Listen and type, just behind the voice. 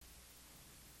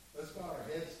Let's bow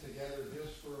our heads together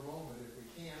just for a moment if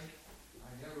we can. I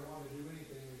never want to do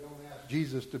anything we don't ask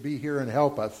Jesus to be here and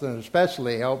help us, and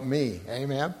especially help me.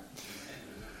 Amen.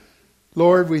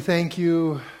 Lord, we thank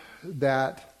you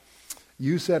that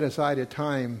you set aside a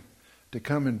time to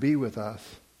come and be with us.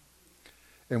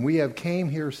 And we have came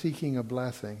here seeking a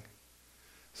blessing.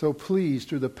 So please,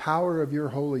 through the power of your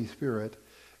Holy Spirit,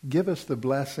 give us the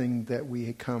blessing that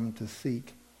we come to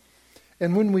seek.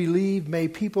 And when we leave, may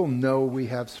people know we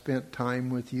have spent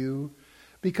time with you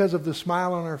because of the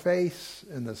smile on our face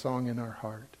and the song in our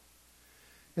heart.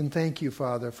 And thank you,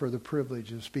 Father, for the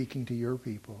privilege of speaking to your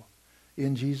people.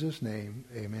 In Jesus' name,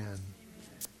 amen.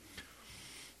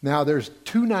 Now, there's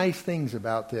two nice things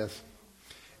about this.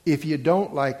 If you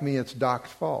don't like me, it's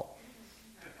Doc's fault.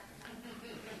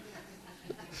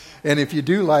 And if you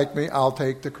do like me, I'll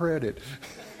take the credit.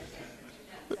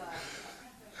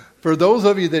 For those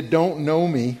of you that don't know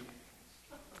me,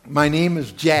 my name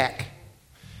is Jack.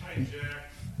 Hi, Jack.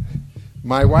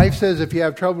 My wife says if you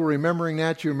have trouble remembering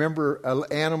that, you remember an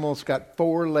animal's got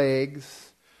 4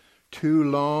 legs, 2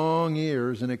 long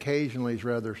ears, and occasionally is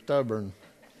rather stubborn.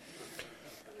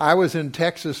 I was in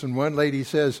Texas and one lady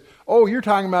says, "Oh, you're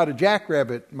talking about a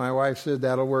jackrabbit." My wife said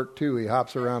that'll work too. He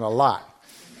hops around a lot.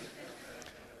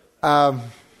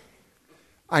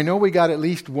 I know we got at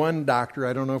least one doctor.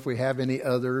 I don't know if we have any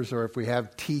others or if we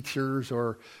have teachers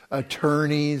or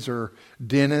attorneys or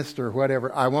dentists or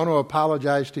whatever. I want to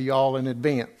apologize to y'all in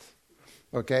advance.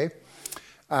 Okay?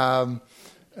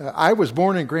 I was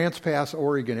born in Grants Pass,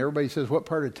 Oregon. Everybody says, "What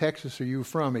part of Texas are you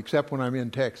from?" Except when I'm in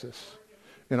Texas.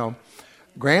 You know,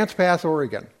 Grants Pass,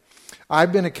 Oregon.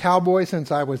 I've been a cowboy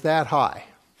since I was that high.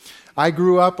 I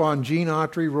grew up on Gene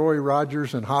Autry, Roy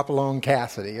Rogers, and Hopalong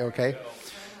Cassidy, okay?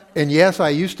 And yes, I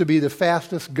used to be the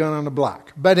fastest gun on the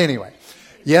block. But anyway,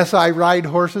 yes, I ride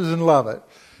horses and love it.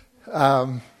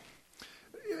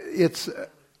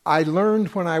 I learned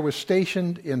when I was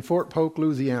stationed in Fort Polk,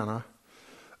 Louisiana,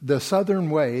 the southern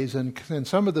ways, and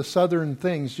some of the southern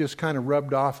things just kind of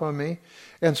rubbed off on me.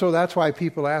 And so that's why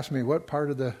people ask me, what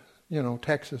part of the,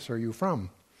 Texas are you from?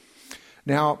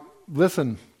 Now,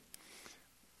 listen,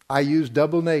 I use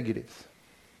double negatives.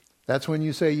 That's when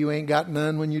you say you ain't got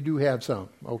none when you do have some,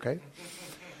 okay?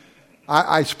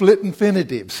 I split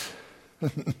infinitives.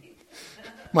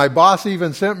 My boss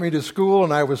even sent me to school,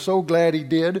 and I was so glad he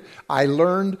did. I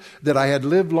learned that I had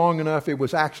lived long enough, it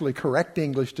was actually correct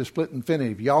English to split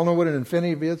infinitive. Y'all know what an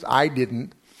infinitive is? I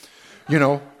didn't.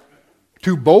 To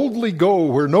boldly go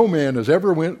where no man has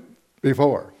ever went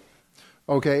before.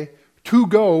 Okay? To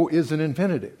go is an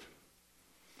infinitive.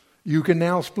 You can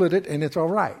now split it, and it's all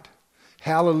right.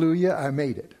 Hallelujah, I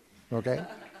made it. Okay?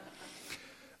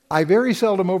 I very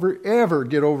seldom ever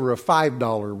get over a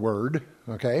 $5 word.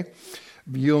 Okay?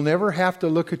 You'll never have to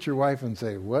look at your wife and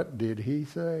say, "What did he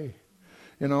say?"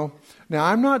 Now,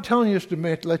 I'm not telling you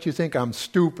to let you think I'm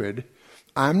stupid.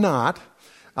 I'm not.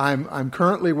 I'm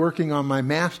currently working on my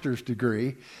master's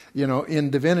degree,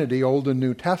 in divinity, Old and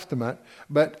New Testament,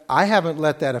 but I haven't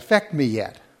let that affect me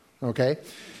yet. Okay?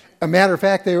 A matter of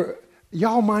fact,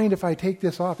 y'all mind if I take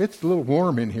this off? It's a little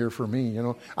warm in here for me,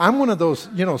 I'm one of those,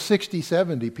 60,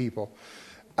 70 people.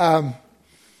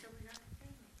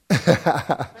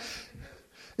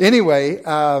 Anyway,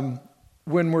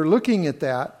 when we're looking at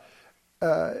that,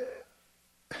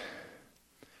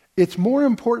 it's more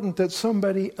important that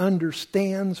somebody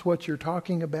understands what you're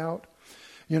talking about,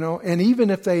 and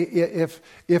even if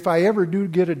I ever do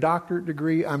get a doctorate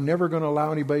degree, I'm never going to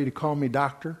allow anybody to call me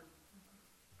doctor.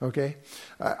 Okay?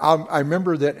 I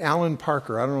remember that Alan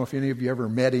Parker, I don't know if any of you ever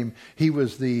met him, he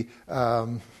was the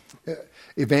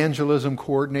evangelism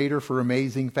coordinator for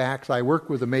Amazing Facts. I worked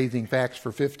with Amazing Facts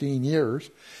for 15 years.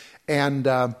 And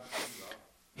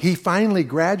he finally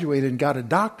graduated and got a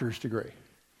doctor's degree.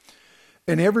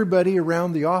 And everybody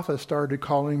around the office started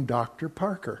calling him Dr.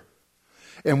 Parker.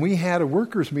 And we had a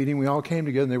workers' meeting. We all came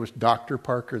together, and there was Dr.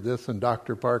 Parker this and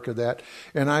Dr. Parker that.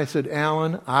 And I said,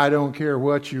 "Alan, I don't care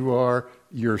what you are.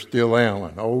 You're still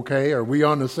Alan, okay? Are we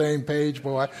on the same page,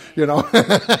 boy?"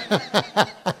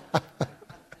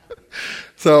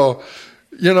 So,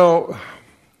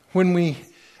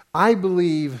 I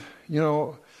believe,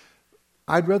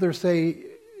 I'd rather say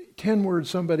 10 words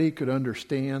somebody could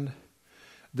understand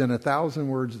than 1,000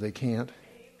 words they can't.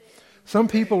 Some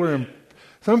people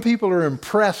are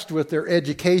impressed with their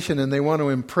education and they want to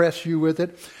impress you with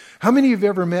it. How many of you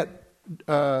have ever met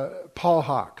Paul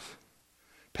Hawks?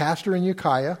 Pastor in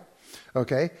Ukiah,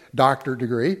 okay, doctorate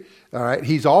degree, all right.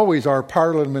 He's always our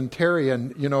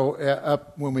parliamentarian,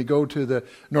 up when we go to the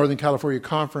Northern California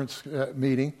Conference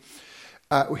meeting.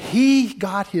 He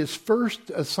got his first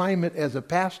assignment as a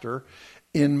pastor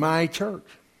in my church.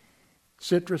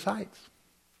 Citrus Heights.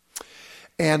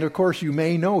 And of course, you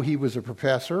may know he was a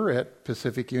professor at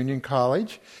Pacific Union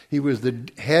College. He was the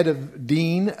head of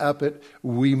dean up at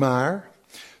Weimar.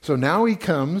 So now he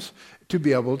comes to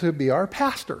be able to be our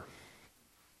pastor.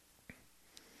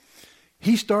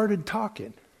 He started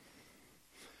talking.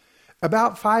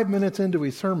 About 5 minutes into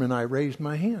his sermon, I raised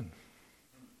my hand.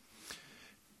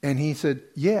 And he said,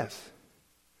 yes.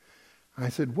 I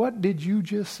said, what did you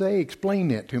just say? Explain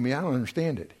that to me. I don't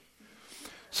understand it.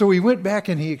 So he went back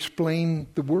and he explained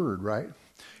the word, right?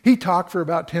 He talked for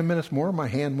about 10 minutes more. My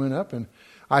hand went up and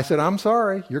I said, I'm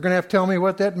sorry. You're going to have to tell me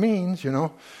what that means, you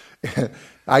know.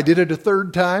 I did it a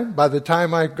third time. By the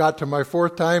time I got to my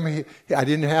fourth time, I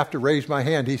didn't have to raise my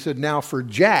hand. He said, now for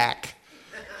Jack,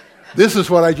 this is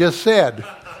what I just said.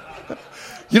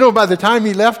 You know, by the time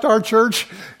he left our church,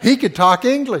 he could talk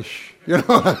English, you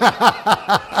know.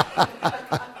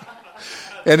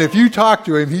 And if you talk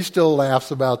to him, he still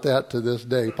laughs about that to this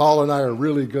day. Paul and I are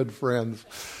really good friends,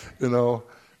 you know.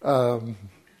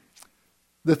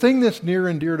 The thing that's near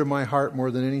and dear to my heart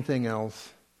more than anything else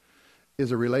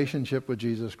is a relationship with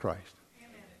Jesus Christ.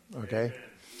 Okay?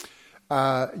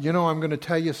 You know, I'm going to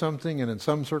tell you something, and in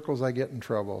some circles I get in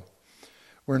trouble.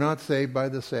 We're not saved by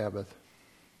the Sabbath.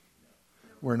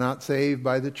 We're not saved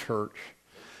by the church.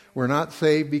 We're not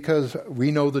saved because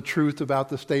we know the truth about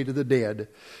the state of the dead.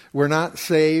 We're not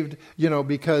saved, you know,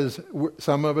 because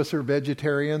some of us are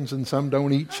vegetarians and some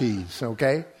don't eat cheese,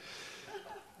 okay?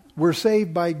 We're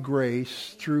saved by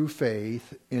grace through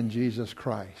faith in Jesus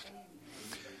Christ.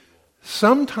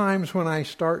 Sometimes when I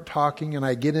start talking and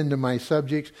I get into my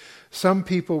subjects, some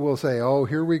people will say, oh,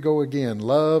 here we go again.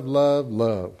 Love, love,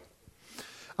 love.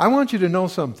 I want you to know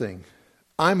something.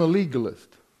 I'm a legalist.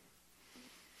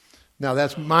 Now,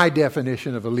 that's my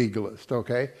definition of a legalist,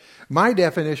 okay? My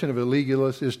definition of a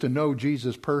legalist is to know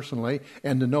Jesus personally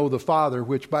and to know the Father,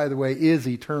 which, by the way, is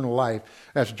eternal life.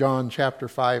 That's John chapter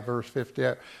 5, verse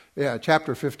 50.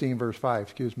 Chapter 15, verse 5,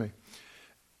 excuse me.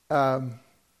 The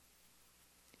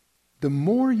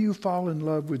more you fall in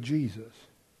love with Jesus,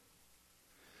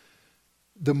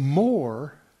 the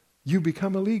more you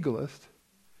become a legalist,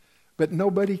 but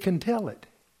nobody can tell it.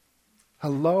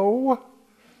 Hello?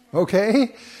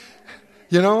 Okay?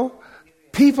 You know,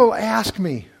 people ask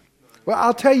me. Well,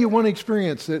 I'll tell you one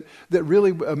experience that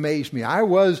really amazed me. I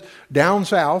was down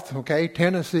south, okay,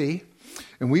 Tennessee,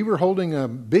 and we were holding a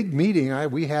big meeting.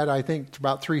 We had, I think,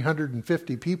 about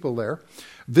 350 people there,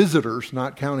 visitors,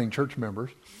 not counting church members.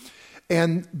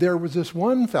 And there was this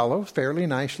one fellow, fairly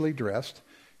nicely dressed,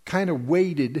 kind of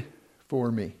waited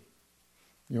for me.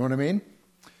 You know what I mean?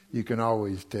 You can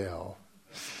always tell.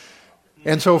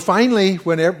 And so finally,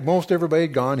 when most everybody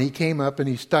had gone, he came up and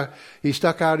he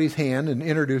stuck out his hand and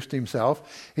introduced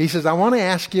himself. He says, I want to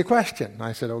ask you a question.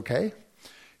 I said, okay.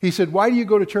 He said, why do you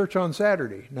go to church on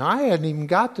Saturday? Now, I hadn't even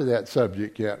got to that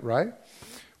subject yet, right?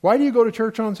 Why do you go to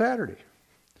church on Saturday?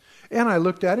 And I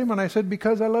looked at him and I said,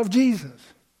 because I love Jesus.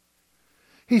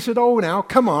 He said, oh, now,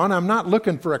 come on. I'm not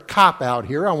looking for a cop out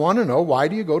here. I want to know, why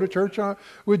do you go to church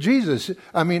with Jesus?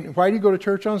 I mean, why do you go to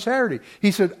church on Saturday?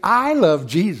 He said, I love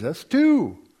Jesus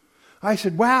too. I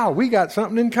said, wow, we got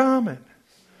something in common.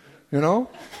 You know?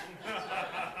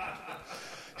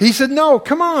 He said, no,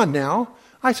 come on now.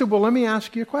 I said, well, let me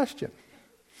ask you a question.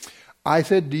 I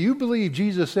said, do you believe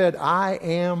Jesus said, I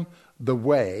am the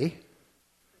way,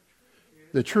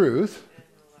 the truth,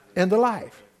 and the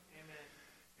life?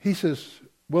 He says,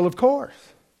 well, of course.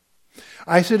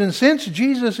 I said, and since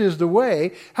Jesus is the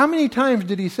way, how many times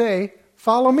did he say,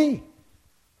 follow me?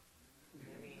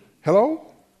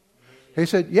 Hello? He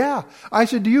said, yeah. I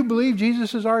said, do you believe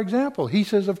Jesus is our example? He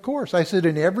says, of course. I said,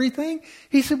 in everything?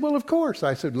 He said, well, of course.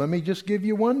 I said, let me just give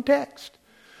you one text.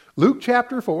 Luke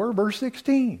chapter 4, verse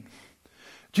 16.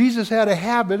 Jesus had a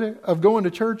habit of going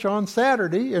to church on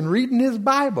Saturday and reading his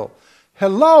Bible.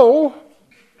 Hello?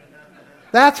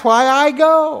 That's why I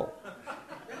go.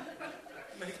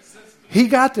 He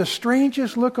got the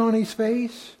strangest look on his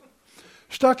face,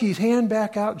 stuck his hand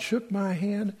back out and shook my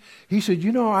hand. He said,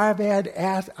 you know, I've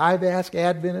asked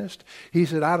Adventists. He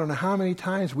said, I don't know how many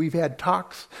times we've had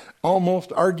talks,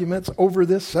 almost arguments over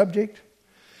this subject.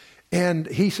 And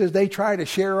he says, they try to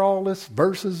share all this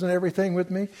verses and everything with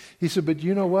me. He said, but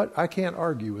you know what? I can't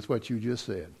argue with what you just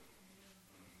said.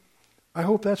 I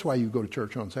hope that's why you go to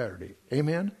church on Saturday.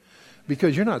 Amen?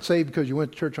 Because you're not saved because you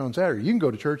went to church on Saturday. You can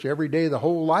go to church every day the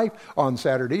whole life on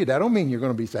Saturday. That don't mean you're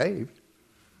going to be saved.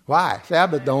 Why?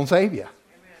 Sabbath don't save you. Amen.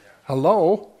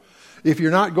 Hello? If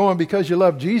you're not going because you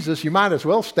love Jesus, you might as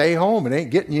well stay home. It ain't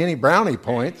getting you any brownie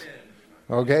points.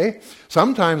 Okay?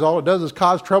 Sometimes all it does is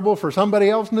cause trouble for somebody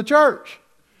else in the church.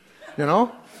 You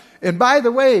know? And by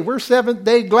the way, we're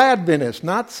Seventh-day Gladvenists,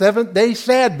 not Seventh-day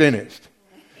Sadvenists.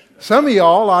 Some of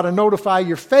y'all ought to notify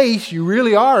your face you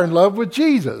really are in love with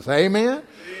Jesus. Amen?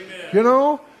 Amen. You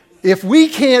know, if we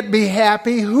can't be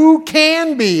happy, who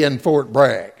can be in Fort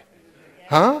Bragg?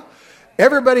 Huh?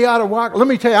 Everybody ought to walk. Let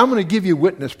me tell you, I'm going to give you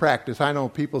witness practice. I know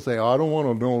people say, oh, I don't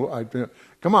want to know.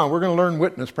 Come on, we're going to learn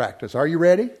witness practice. Are you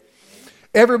ready?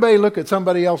 Everybody look at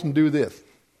somebody else and do this.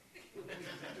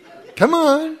 Come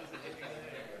on.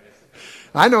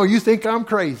 I know you think I'm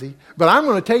crazy, but I'm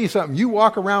going to tell you something. You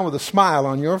walk around with a smile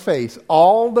on your face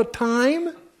all the time,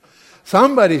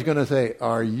 somebody's going to say,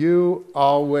 are you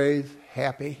always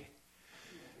happy?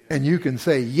 And you can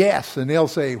say yes, and they'll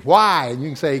say, why? And you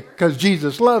can say, because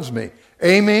Jesus loves me.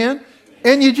 Amen?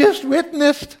 And you just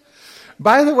witnessed.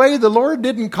 By the way, the Lord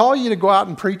didn't call you to go out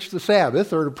and preach the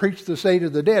Sabbath or to preach the state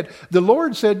of the dead. The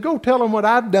Lord said, go tell them what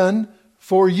I've done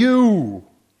for you.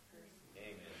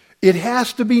 It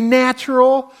has to be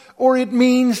natural or it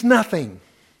means nothing.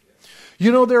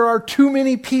 You know, there are too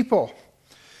many people,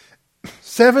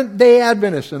 Seventh-day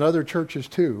Adventists and other churches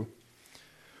too,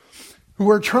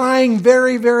 who are trying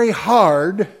very, very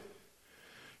hard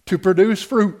to produce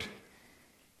fruit.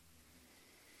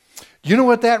 You know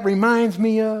what that reminds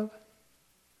me of?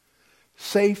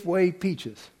 Safeway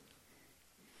peaches.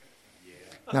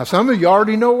 Now, some of you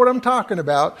already know what I'm talking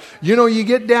about. You know, you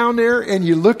get down there and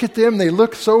you look at them. They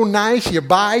look so nice. You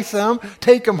buy some,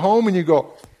 take them home, and you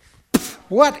go,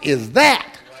 what is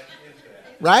that?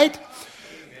 Right?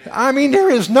 I mean, there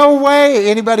is no way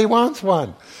anybody wants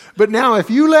one. But now, if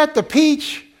you let the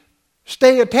peach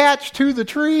stay attached to the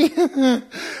tree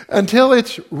until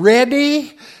it's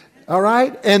ready, all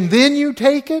right, and then you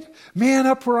take it, man,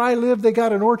 up where I live, they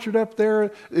got an orchard up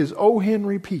there, is O.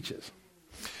 Henry peaches.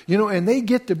 You know, and they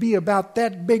get to be about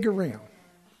that big around.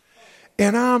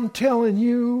 And I'm telling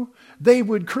you, they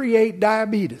would create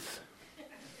diabetes.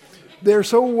 They're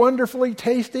so wonderfully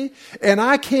tasty. And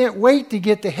I can't wait to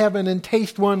get to heaven and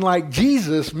taste one like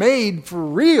Jesus made for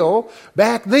real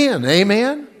back then.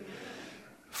 Amen?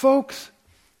 Folks,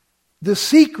 the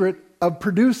secret of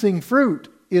producing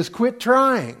fruit is quit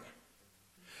trying.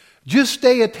 Just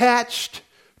stay attached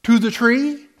to the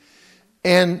tree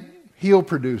and he'll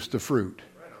produce the fruit.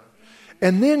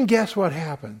 And then guess what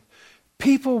happens?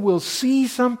 People will see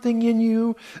something in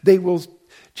you. They will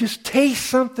just taste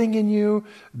something in you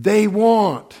they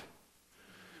want.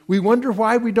 We wonder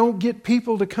why we don't get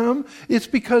people to come. It's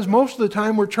because most of the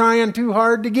time we're trying too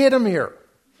hard to get them here.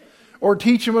 Or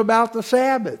teach them about the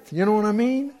Sabbath. You know what I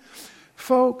mean?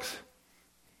 Folks,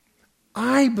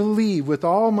 I believe with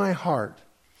all my heart,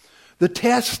 the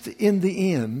test in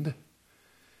the end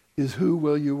is who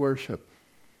will you worship?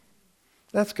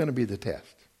 That's going to be the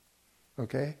test.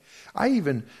 Okay? I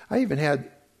even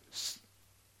had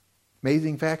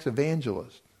Amazing Facts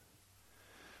evangelist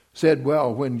said,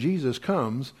 well, when Jesus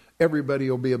comes, everybody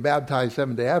will be a baptized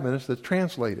Seventh-day Adventist that's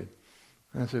translated.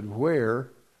 I said,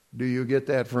 where do you get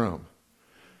that from?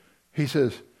 He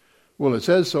says, well, it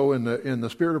says so in the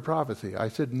spirit of prophecy. I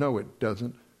said, no, it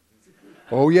doesn't.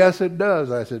 Oh, yes, it does.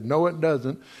 I said, no, it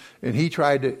doesn't. And he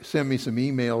tried to send me some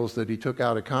emails that he took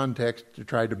out of context to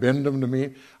try to bend them to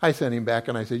me. I sent him back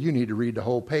and I said, you need to read the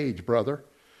whole page, brother.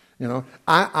 You know,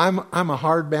 I'm a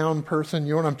hardbound person.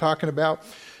 You know what I'm talking about?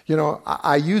 You know,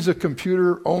 I use a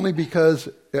computer only because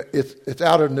it's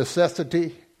out of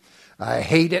necessity. I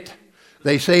hate it.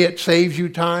 They say it saves you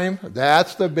time.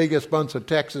 That's the biggest bunch of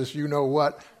Texas, you know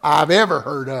what, I've ever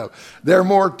heard of. They're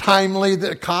more timely,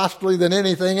 costly than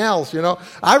anything else, you know.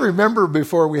 I remember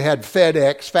before we had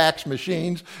FedEx, fax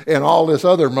machines, and all this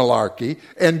other malarkey.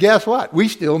 And guess what? We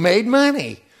still made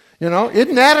money. You know,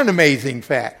 isn't that an amazing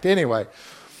fact? Anyway,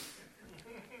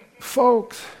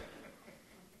 folks,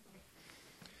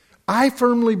 I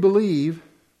firmly believe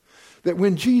that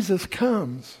when Jesus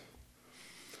comes,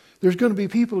 there's going to be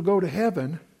people who go to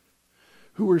heaven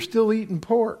who are still eating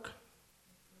pork.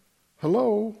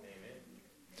 Hello?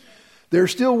 Amen. They're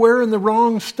still wearing the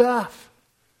wrong stuff.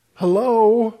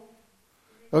 Hello?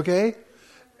 Okay?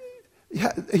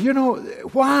 You know,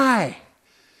 why?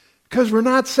 Because we're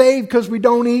not saved because we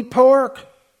don't eat pork.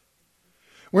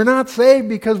 We're not saved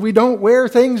because we don't wear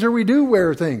things or we do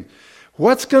wear things.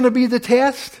 What's going to be the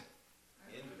test?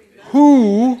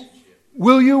 Who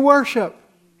will you worship?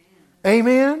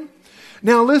 Amen?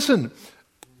 Now listen,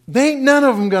 they ain't none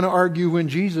of them going to argue when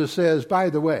Jesus says, by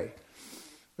the way,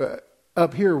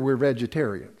 up here we're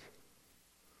vegetarians.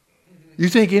 You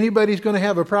think anybody's going to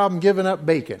have a problem giving up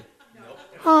bacon?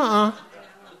 And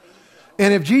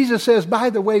if Jesus says,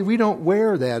 by the way, we don't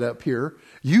wear that up here,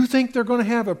 you think they're going to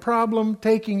have a problem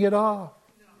taking it off?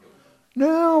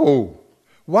 No.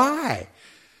 Why?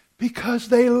 Because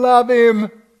they love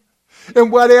Him.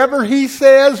 And whatever He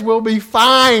says will be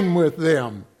fine with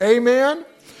them. Amen?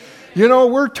 You know,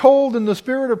 we're told in the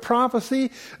spirit of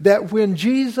prophecy that when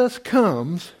Jesus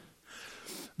comes,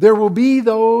 there will be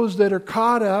those that are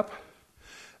caught up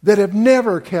that have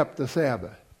never kept the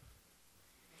Sabbath.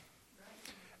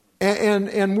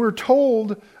 And we're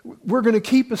told we're going to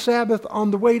keep a Sabbath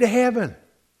on the way to heaven.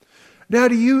 Now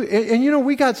do you, and you know,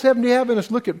 we got Seventh-day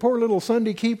Adventists look at poor little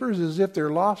Sunday keepers as if they're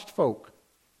lost folk.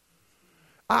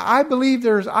 I believe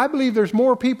there's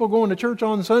more people going to church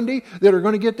on Sunday that are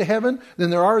going to get to heaven than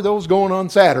there are those going on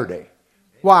Saturday.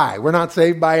 Why? We're not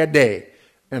saved by a day.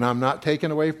 And I'm not taken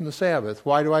away from the Sabbath.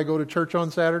 Why do I go to church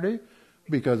on Saturday?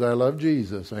 Because I love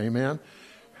Jesus. Amen.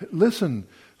 Listen,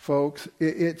 folks,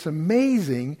 it's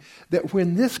amazing that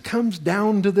when this comes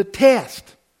down to the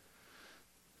test,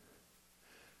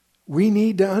 we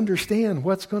need to understand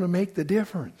what's going to make the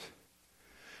difference.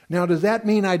 Now, does that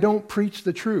mean I don't preach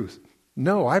the truth?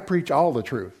 No, I preach all the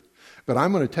truth. But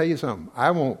I'm going to tell you something.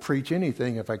 I won't preach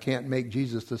anything if I can't make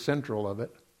Jesus the central of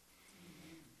it.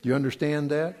 Do you understand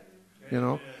that? You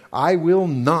know, I will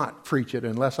not preach it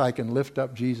unless I can lift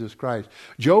up Jesus Christ.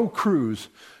 Joe Cruz,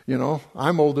 you know,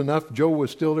 I'm old enough. Joe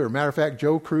was still there. Matter of fact,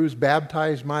 Joe Cruz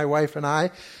baptized my wife and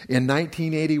I in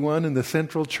 1981 in the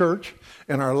Central Church,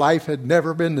 and our life had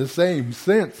never been the same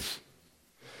since.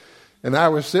 And I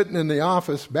was sitting in the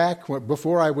office back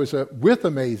before I was with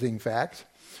Amazing Facts,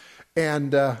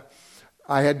 and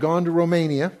I had gone to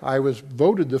Romania. I was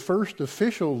voted the first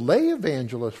official lay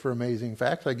evangelist for Amazing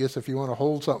Facts. I guess if you want to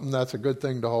hold something, that's a good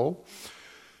thing to hold.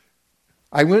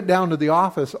 I went down to the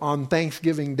office on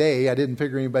Thanksgiving Day. I didn't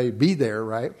figure anybody would be there,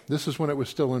 right? This is when it was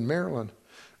still in Maryland.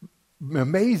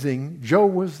 Amazing, Joe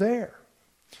was there.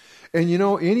 And you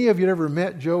know, any of you ever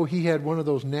met Joe, he had one of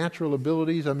those natural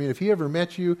abilities. I mean, if he ever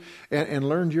met you and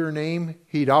learned your name,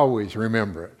 he'd always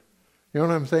remember it. You know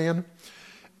what I'm saying?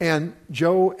 And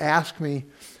Joe asked me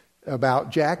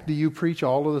about, Jack, do you preach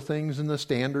all of the things and the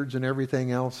standards and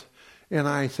everything else? And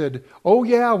I said, oh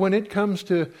yeah, when it comes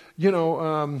to, you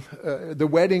know, the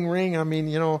wedding ring, I mean,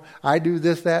 you know, I do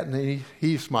this, that. And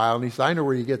he smiled and he said, I know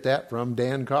where you get that from,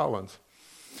 Dan Collins.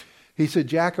 He said,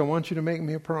 Jack, I want you to make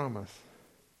me a promise.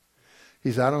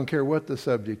 He said, I don't care what the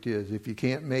subject is. If you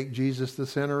can't make Jesus the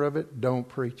center of it, don't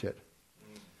preach it.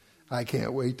 I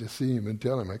can't wait to see him and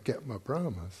tell him I kept my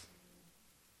promise.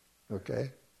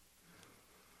 Okay?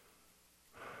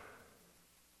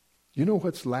 You know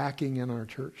what's lacking in our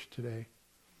church today?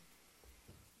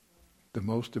 The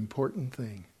most important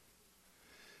thing.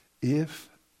 If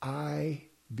I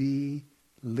be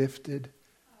lifted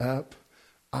up,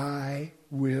 I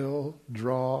will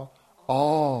draw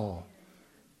all.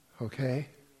 Okay?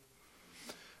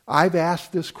 I've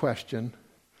asked this question,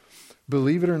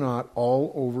 believe it or not,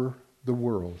 all over the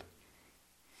world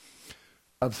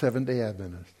of Seventh-day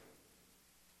Adventists.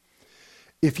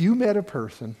 If you met a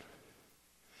person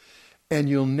and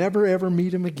you'll never ever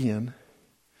meet him again,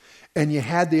 and you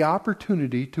had the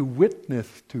opportunity to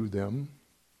witness to them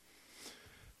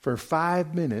for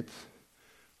 5 minutes,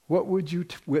 what would you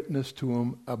witness to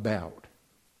them about?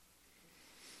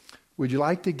 Would you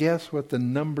like to guess what the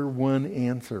number one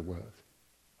answer was?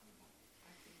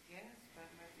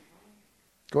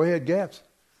 Go ahead, guess.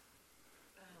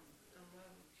 The love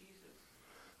of Jesus.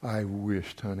 I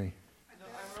wished, honey. No,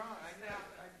 I'm wrong.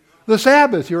 The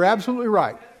Sabbath, you're absolutely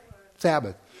right.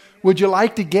 Sabbath. Would you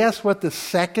like to guess what the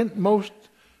second most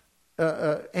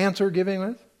answer giving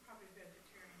was?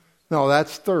 No,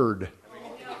 that's third.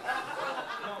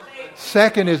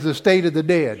 Second is the state of the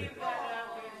dead.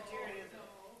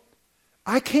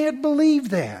 I can't believe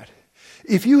that.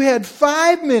 If you had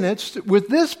 5 minutes with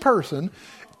this person,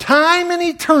 time and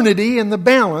eternity in the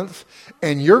balance,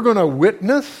 and you're going to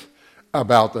witness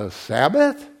about the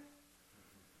Sabbath?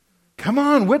 Come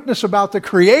on, witness about the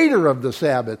creator of the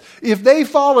Sabbath. If they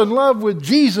fall in love with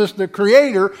Jesus, the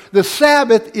creator, the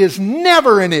Sabbath is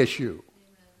never an issue.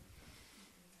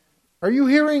 Are you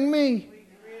hearing me?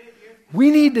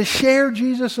 We need to share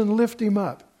Jesus and lift him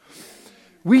up.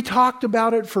 We talked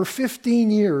about it for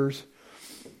 15 years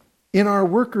in our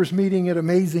workers' meeting at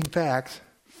Amazing Facts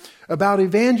about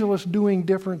evangelists doing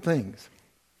different things.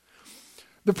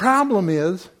 The problem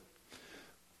is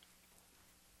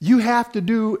you have to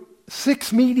do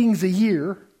 6 meetings a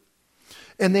year,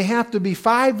 and they have to be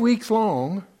 5 weeks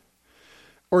long,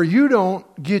 or you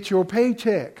don't get your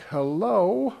paycheck.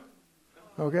 Hello?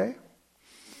 Okay?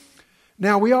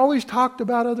 Now, we always talked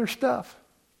about other stuff.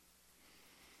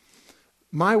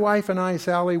 My wife and I,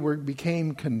 Sally,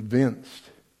 became convinced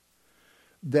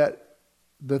that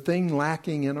the thing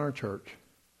lacking in our church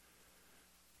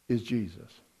is Jesus.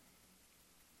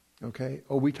 Okay?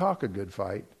 Oh, we talk a good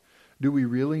fight. Do we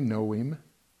really know him?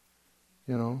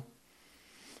 You know?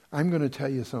 I'm going to tell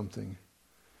you something.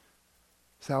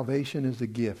 Salvation is a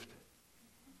gift.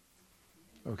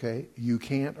 Okay? You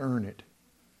can't earn it.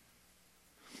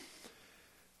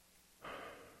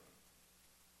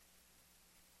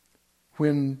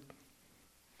 When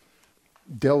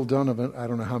Del Donovan, I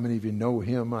don't know how many of you know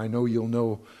him. I know you'll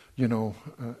know,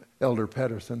 Elder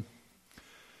Pedersen.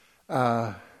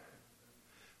 When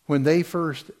they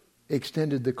first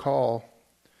extended the call,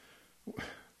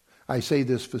 I say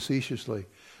this facetiously,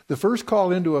 the first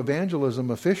call into evangelism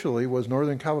officially was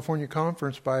Northern California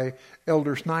Conference by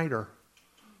Elder Snyder.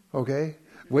 Okay?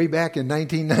 Way back in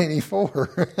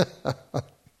 1994.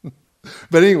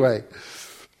 But anyway,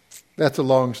 that's a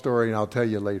long story and I'll tell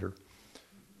you later.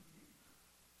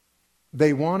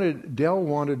 Del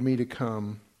wanted me to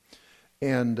come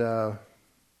and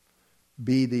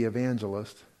be the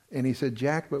evangelist. And he said,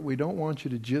 Jack, but we don't want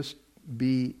you to just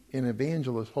be an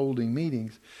evangelist holding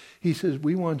meetings. He says,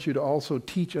 we want you to also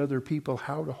teach other people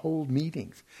how to hold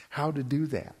meetings, how to do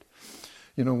that.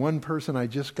 One person, I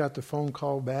just got the phone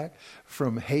call back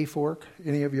from Hayfork.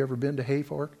 Any of you ever been to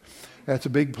Hayfork? That's a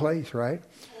big place, right?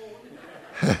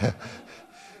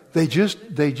 They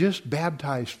just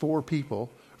baptized 4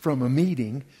 people from a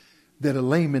meeting that a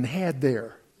layman had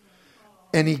there.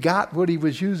 And he got what he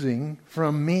was using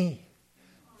from me.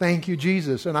 Thank you,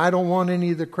 Jesus. And I don't want any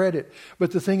of the credit.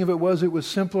 But the thing of it was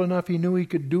simple enough. He knew he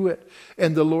could do it.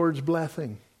 And the Lord's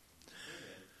blessing.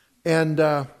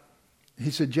 And he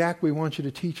said, Jack, we want you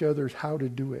to teach others how to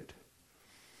do it.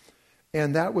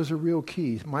 And that was a real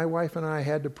key. My wife and I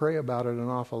had to pray about it an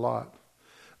awful lot.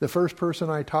 The first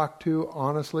person I talked to,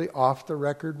 honestly, off the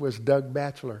record, was Doug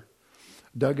Batchelor.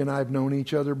 Doug and I have known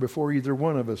each other before either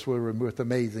one of us were with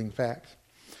Amazing Facts.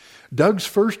 Doug's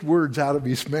first words out of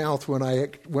his mouth when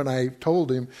I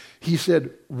told him, he said,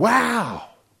 wow.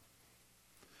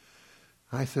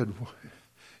 I said,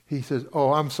 he says,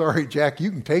 oh, I'm sorry, Jack,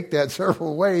 you can take that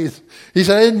several ways. He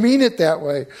said, I didn't mean it that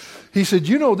way. He said,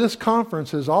 this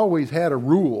conference has always had a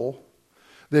rule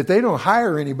that they don't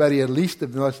hire anybody, at least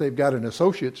unless they've got an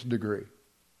associate's degree.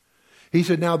 He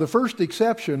said, now the first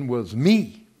exception was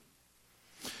me.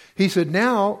 He said,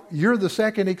 now you're the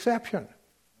second exception.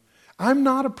 I'm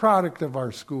not a product of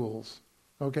our schools,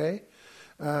 okay?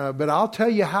 But I'll tell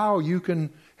you how you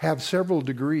can have several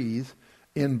degrees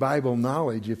in Bible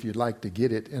knowledge if you'd like to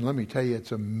get it. And let me tell you,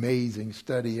 it's an amazing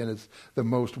study and it's the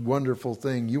most wonderful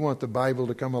thing. You want the Bible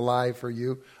to come alive for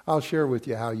you? I'll share with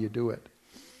you how you do it.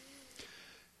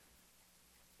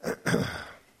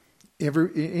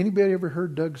 Anybody ever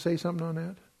heard Doug say something on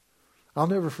that? I'll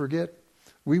never forget.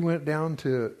 We went down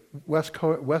to West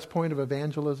Point of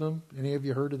Evangelism. Any of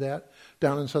you heard of that?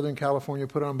 Down in Southern California,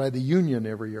 put on by the Union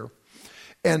every year.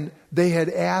 And they had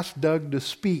asked Doug to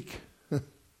speak.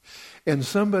 And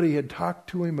somebody had talked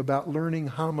to him about learning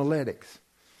homiletics.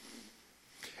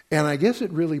 And I guess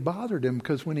it really bothered him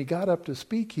because when he got up to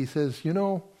speak, he says,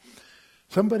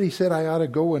 somebody said I ought to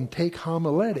go and take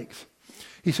homiletics.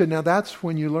 He said, now that's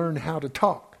when you learn how to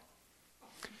talk.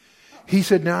 He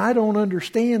said, now I don't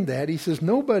understand that. He says,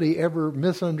 nobody ever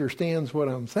misunderstands what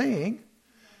I'm saying.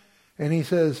 And he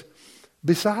says,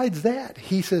 besides that,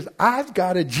 he says, I've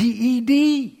got a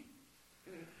GED.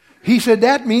 He said,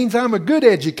 that means I'm a good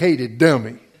educated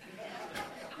dummy.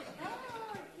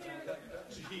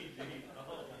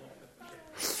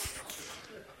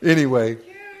 Anyway,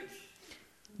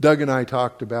 Doug and I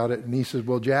talked about it, and he said,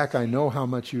 well, Jack, I know how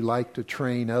much you like to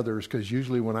train others, because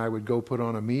usually when I would go put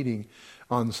on a meeting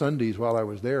on Sundays while I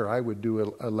was there, I would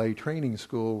do a lay training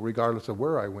school regardless of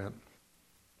where I went.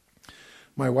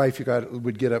 My wife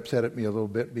would get upset at me a little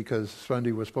bit because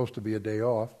Sunday was supposed to be a day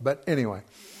off. But anyway,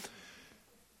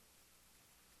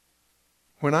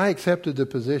 when I accepted the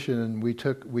position and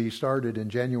we started in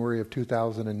January of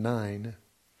 2009,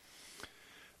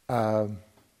 I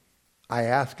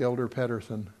asked Elder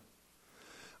Pedersen,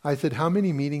 I said, how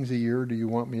many meetings a year do you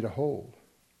want me to hold?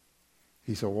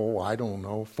 He said, oh, I don't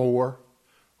know, 4.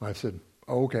 I said,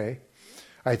 okay.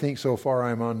 I think so far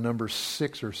I'm on number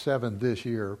 6 or 7 this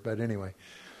year, but anyway.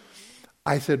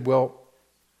 I said, well,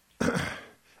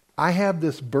 I have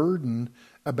this burden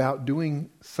about doing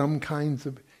some kinds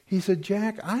of... He said,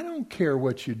 Jack, I don't care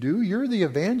what you do. You're the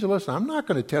evangelist. I'm not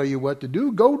going to tell you what to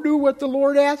do. Go do what the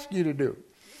Lord asked you to do.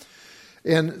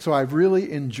 And so I've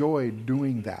really enjoyed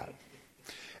doing that.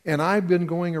 And I've been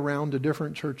going around to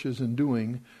different churches and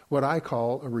doing what I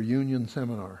call a reunion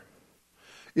seminar.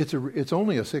 It's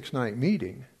only a 6-night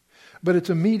meeting, but it's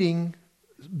a meeting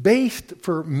based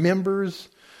for members,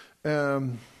 not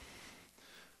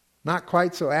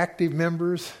quite so active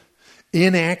members,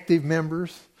 inactive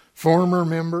members, former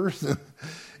members,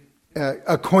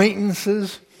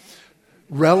 acquaintances,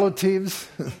 relatives,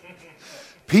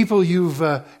 people you've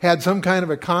had some kind of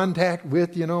a contact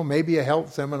with, maybe a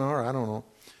health seminar, I don't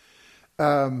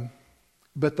know.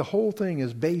 But the whole thing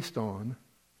is based on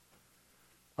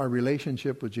our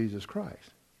relationship with Jesus Christ.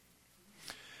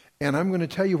 And I'm going to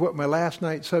tell you what my last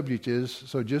night's subject is,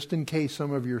 so just in case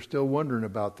some of you are still wondering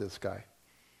about this guy.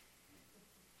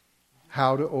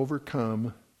 How to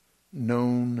overcome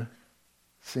known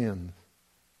sins.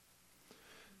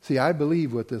 See, I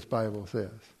believe what this Bible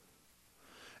says.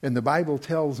 And the Bible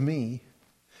tells me,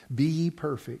 be ye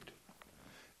perfect,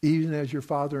 even as your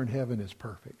Father in heaven is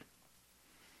perfect.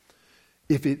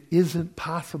 If it isn't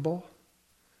possible,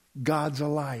 God's a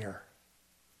liar.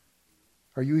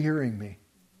 Are you hearing me?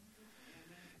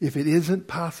 If it isn't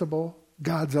possible,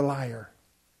 God's a liar.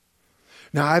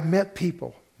 Now, I've met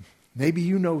people, maybe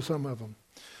you know some of them.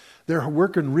 They're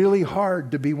working really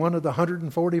hard to be one of the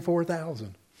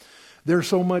 144,000. They're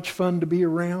so much fun to be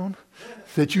around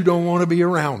that you don't want to be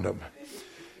around them.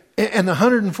 And the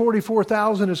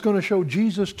 144,000 is going to show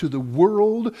Jesus to the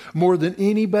world more than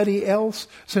anybody else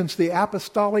since the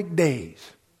apostolic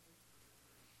days.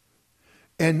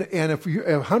 And if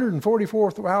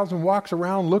 144,000 walks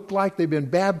around look like they've been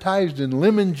baptized in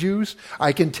lemon juice,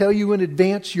 I can tell you in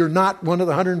advance you're not one of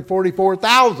the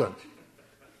 144,000.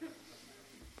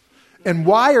 And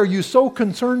why are you so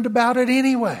concerned about it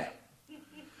anyway?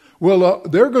 Well,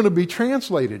 they're going to be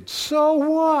translated. So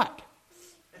what?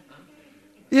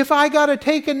 If I got to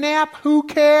take a nap, who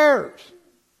cares?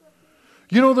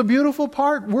 You know the beautiful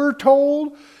part? We're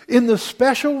told in the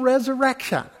special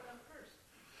resurrection,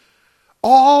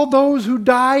 all those who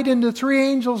died in the three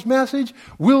angels' message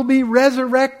will be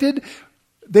resurrected.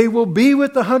 They will be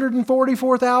with the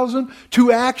 144,000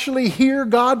 to actually hear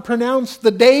God pronounce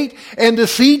the date and to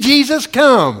see Jesus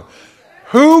come.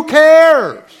 Who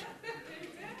cares?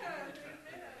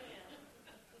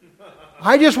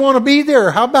 I just want to be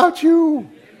there. How about you?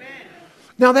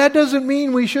 Now that doesn't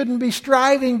mean we shouldn't be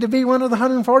striving to be one of the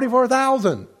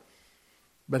 144,000.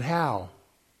 But how?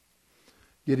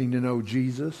 Getting to know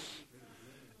Jesus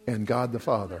and God the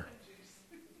Father.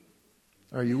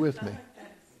 Are you with me?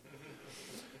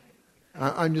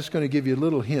 I'm just going to give you a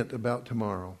little hint about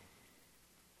tomorrow.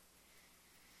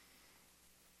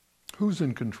 Who's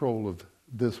in control of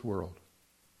this world?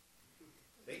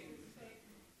 Satan.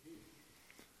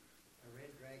 A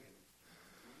red dragon.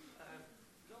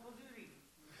 Double duty.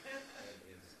 And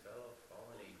his fellow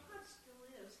fallen angels. What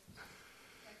still is?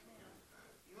 Right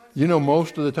now. You know,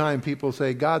 most of the time people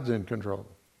say God's in control.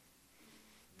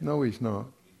 No, He's not.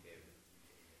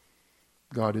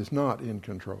 God is not in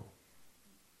control.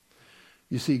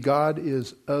 You see, God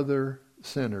is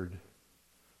other-centered.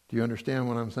 Do you understand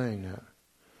what I'm saying now?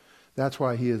 That's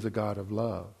why He is a God of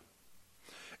love.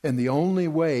 And the only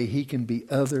way He can be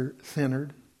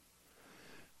other-centered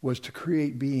was to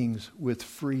create beings with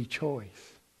free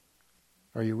choice.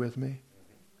 Are you with me?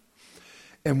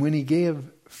 And when He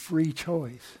gave free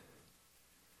choice,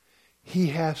 He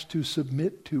has to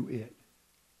submit to it.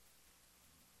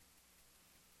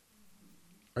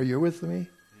 Are you with me?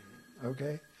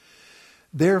 Okay.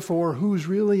 Therefore, who's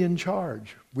really in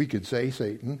charge? We could say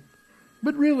Satan,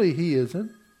 but really he isn't.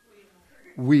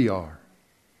 We are.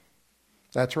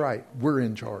 That's right. We're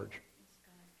in charge.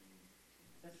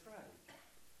 That's right.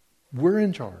 We're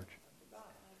in charge.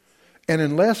 And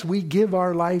unless we give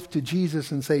our life to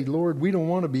Jesus and say, Lord, we don't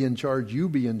want to be in charge, you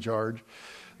be in charge,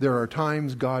 there are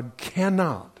times God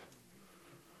cannot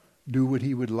do what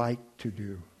He would like to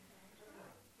do.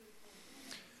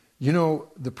 You know,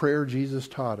 the prayer Jesus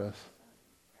taught us,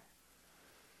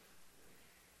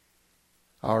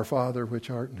 Our Father which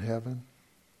art in heaven,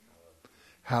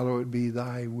 hallowed be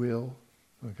thy will.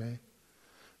 Okay?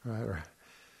 Right. Or,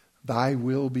 thy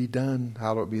will be done,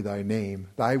 hallowed be thy name.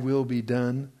 Thy will be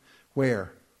done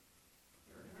where?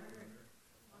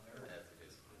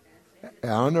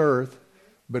 On earth.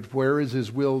 But where is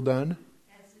His will done?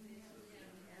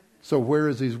 So where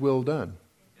is His will done?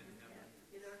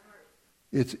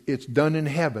 It's done in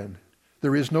heaven.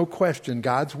 There is no question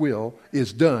God's will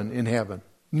is done in heaven.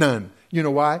 None. You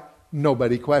know why?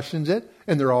 Nobody questions it,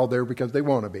 and they're all there because they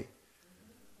want to be.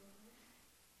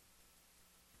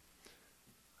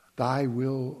 Thy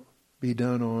will be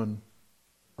done on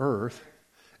earth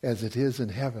as it is in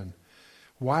heaven.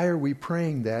 Why are we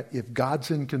praying that if God's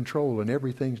in control and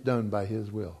everything's done by His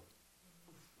will?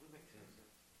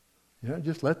 You know,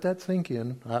 just let that sink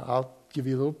in. I'll give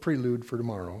you a little prelude for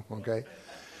tomorrow, okay?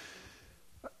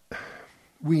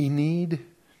 We need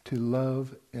to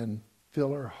love and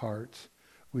fill our hearts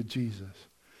with Jesus.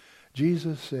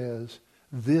 Jesus says,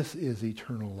 This is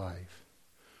eternal life.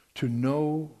 To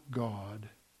know God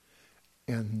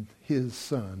and his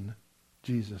Son,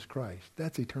 Jesus Christ.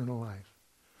 That's eternal life.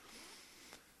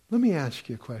 Let me ask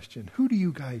you a question. Who do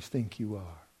you guys think you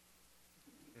are?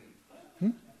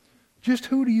 Just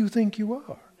who do you think you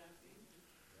are?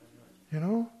 You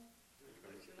know?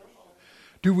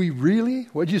 Do we really?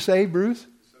 What'd you say, Bruce?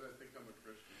 I said I think I'm a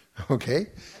Christian. Okay.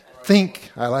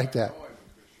 Think. I like that.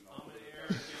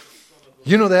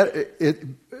 You know that,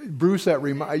 Bruce,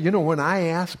 when I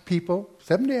ask people,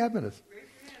 Seventh-day Adventists,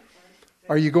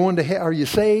 are you going to are you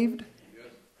saved? Yes.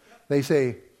 They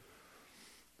say,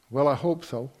 well, I hope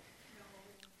so.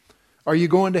 Are you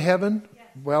going to heaven?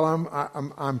 Well,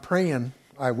 I'm praying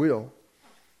I will.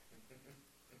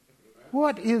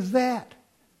 What is that?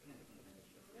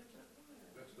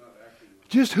 That's not acting.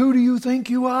 Just who do you think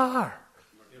you are?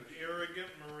 An arrogant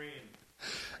Marine.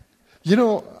 You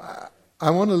know, I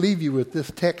want to leave you with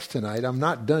this text tonight. I'm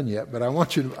not done yet, but I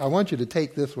want you to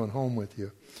take this one home with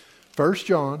you. 1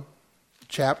 John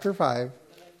chapter 5.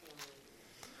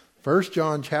 1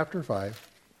 John chapter 5.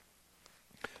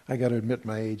 I got to admit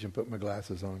my age and put my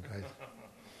glasses on, guys.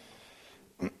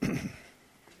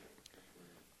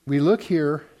 We look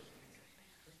here,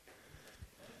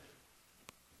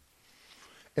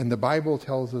 and the Bible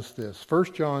tells us this.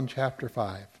 1 John chapter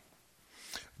 5,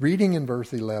 reading in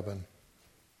verse 11.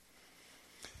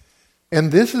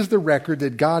 And this is the record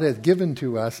that God has given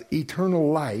to us,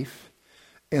 eternal life,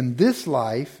 and this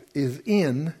life is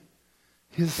in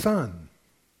his Son.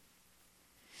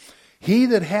 He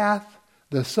that hath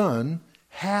the Son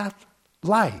hath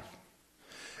life,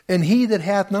 and he that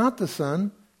hath not the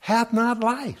Son hath not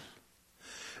life.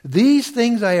 These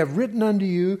things I have written unto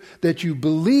you, that you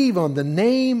believe on the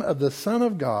name of the Son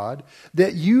of God,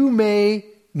 that you may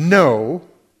know,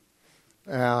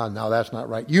 no, that's not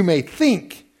right, you may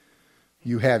think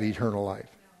you have eternal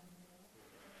life.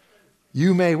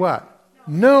 You may what?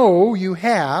 Know you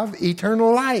have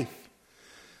eternal life,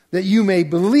 that you may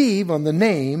believe on the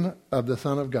name of the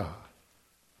Son of God.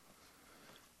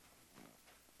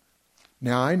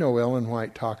 Now, I know Ellen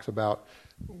White talks about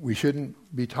we shouldn't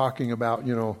be talking about,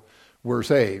 we're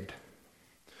saved.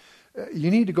 You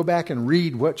need to go back and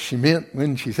read what she meant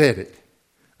when she said it.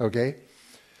 Okay?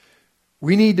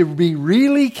 We need to be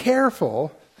really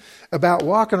careful about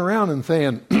walking around and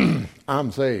saying,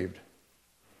 I'm saved.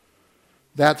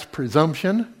 That's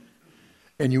presumption,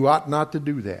 and you ought not to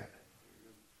do that.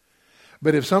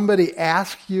 But if somebody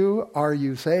asks you, are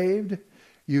you saved?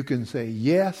 You can say,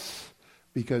 yes,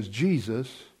 because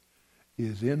Jesus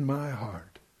is in my heart.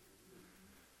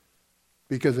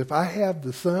 Because if I have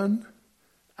the Son,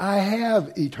 I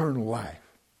have eternal life.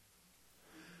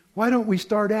 Why don't we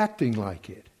start acting like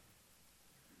it?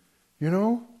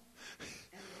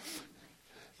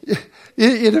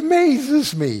 It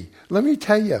amazes me. Let me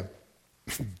tell you.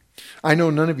 I know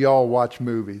none of y'all watch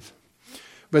movies,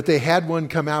 but they had one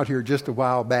come out here just a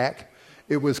while back.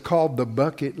 It was called The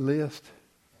Bucket List.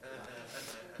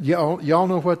 Y'all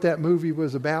know what that movie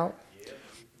was about?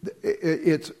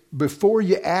 It's before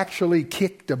you actually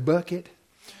kick the bucket.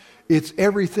 It's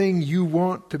everything you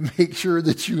want to make sure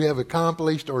that you have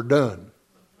accomplished or done.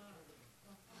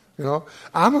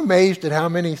 I'm amazed at how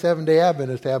many Seventh-day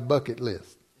Adventists have bucket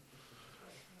lists.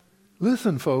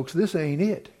 Listen, folks, this ain't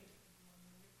it.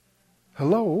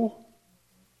 Hello?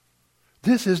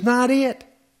 This is not it.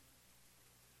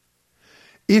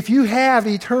 If you have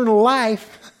eternal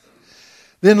life,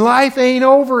 then life ain't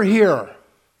over here.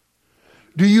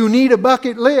 Do you need a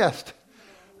bucket list?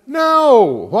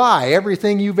 No. Why?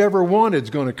 Everything you've ever wanted is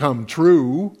going to come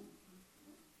true.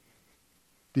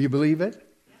 Do you believe it?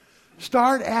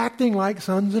 Start acting like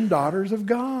sons and daughters of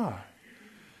God.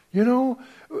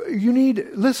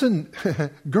 Listen,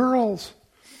 girls,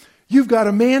 you've got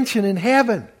a mansion in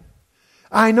heaven.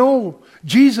 I know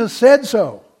Jesus said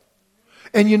so.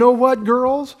 And you know what,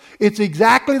 girls? It's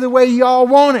exactly the way y'all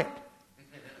want it.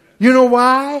 You know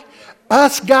why?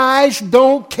 Us guys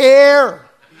don't care.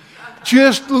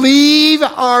 Just leave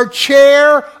our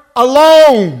chair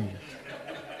alone.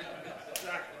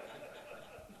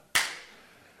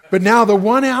 But now the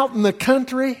one out in the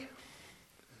country,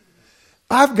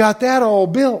 I've got that all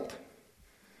built.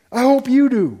 I hope you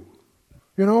do.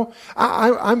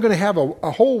 I'm going to have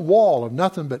a whole wall of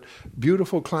nothing but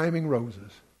beautiful climbing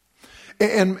roses.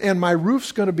 And my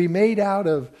roof's going to be made out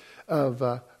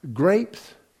of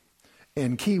grapes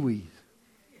and kiwis.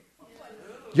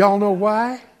 Y'all know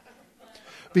why?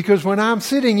 Because when I'm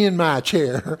sitting in my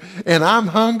chair and I'm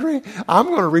hungry, I'm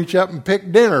going to reach up and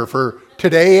pick dinner for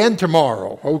today and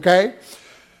tomorrow, okay?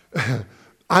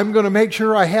 I'm going to make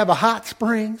sure I have a hot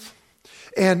springs.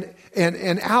 And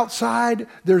And outside,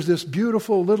 there's this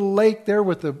beautiful little lake there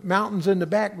with the mountains in the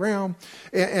background.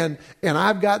 And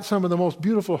I've got some of the most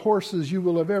beautiful horses you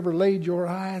will have ever laid your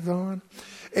eyes on.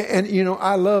 And, you know,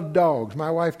 I love dogs.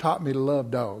 My wife taught me to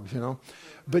love dogs, you know.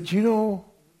 But, you know,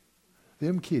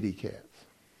 them kitty cats.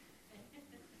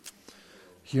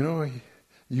 You know,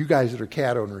 you guys that are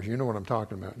cat owners, you know what I'm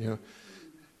talking about, you know.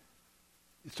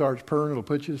 It starts purring, it'll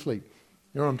put you to sleep.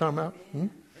 You know what I'm talking about?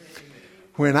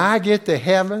 When I get to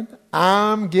heaven,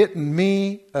 I'm getting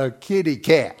me a kitty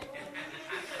cat.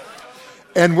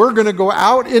 And we're going to go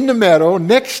out in the meadow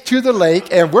next to the lake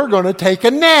and we're going to take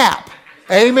a nap.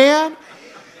 Amen?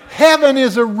 Heaven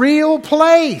is a real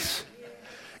place.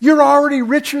 You're already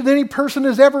richer than any person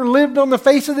has ever lived on the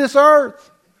face of this earth.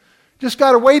 Just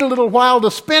got to wait a little while to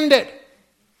spend it.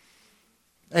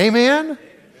 Amen?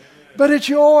 But it's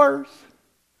yours.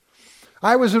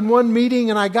 I was in one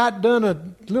meeting and I got done. A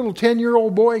little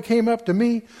 10-year-old boy came up to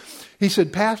me. He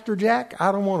said, Pastor Jack,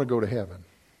 I don't want to go to heaven.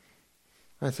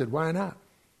 I said, why not?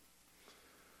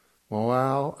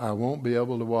 Well, I won't be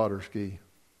able to water ski.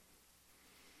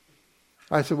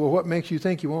 I said, well, what makes you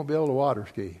think you won't be able to water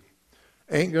ski?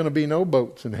 Ain't going to be no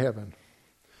boats in heaven.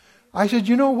 I said,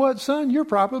 you know what, son? You're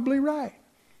probably right.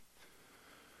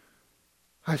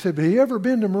 I said, but have you ever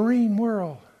been to Marine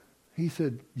World? He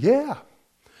said, yeah.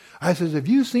 I said, have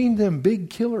you seen them big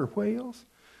killer whales?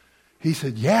 He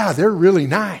said, yeah, they're really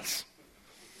nice.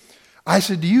 I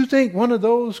said, do you think one of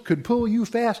those could pull you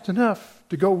fast enough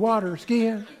to go water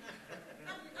skiing?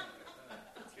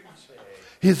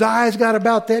 His eyes got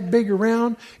about that big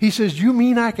around. He says, you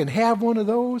mean I can have one of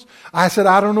those? I said,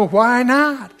 I don't know why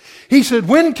not. He said,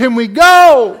 when can we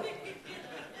go?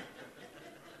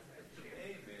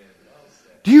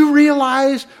 Do you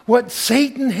realize what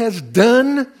Satan has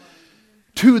done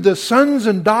to the sons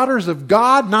and daughters of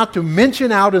God, not to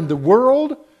mention out in the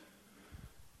world?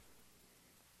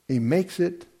 He makes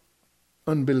it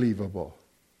unbelievable.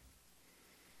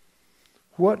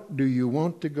 What do you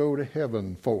want to go to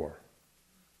heaven for?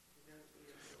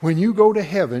 When you go to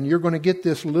heaven, you're going to get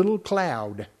this little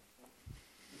cloud.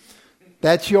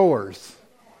 That's yours.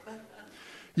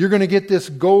 You're going to get this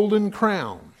golden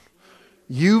crown.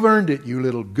 You've earned it, you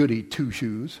little goody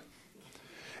two-shoes.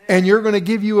 And you're going to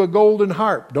give you a golden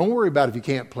harp. Don't worry about it if you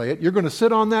can't play it. You're going to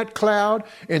sit on that cloud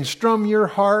and strum your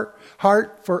heart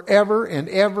forever and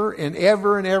ever and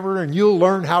ever and ever, and you'll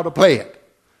learn how to play it.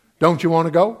 Don't you want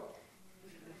to go?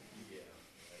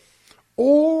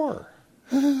 Or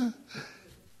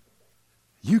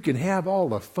you can have all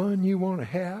the fun you want to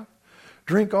have,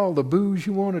 drink all the booze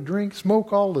you want to drink,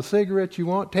 smoke all the cigarettes you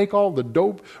want, take all the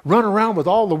dope, run around with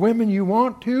all the women you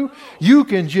want to. You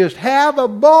can just have a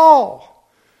ball.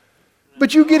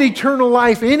 But you get eternal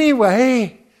life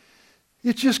anyway.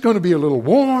 It's just going to be a little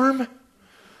warm.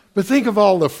 But think of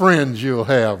all the friends you'll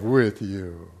have with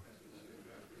you.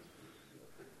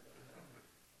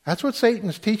 That's what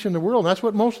Satan's teaching the world. That's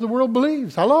what most of the world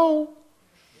believes. Hello?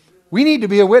 We need to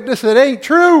be a witness that ain't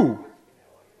true.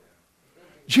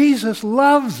 Jesus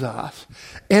loves us,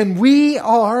 and we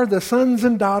are the sons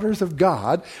and daughters of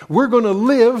God. We're going to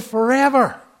live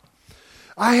forever.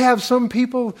 I have some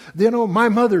people, you know, my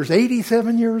mother's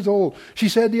 87 years old. She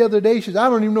said the other day, she said, I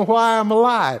don't even know why I'm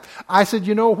alive. I said,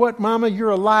 you know what, Mama,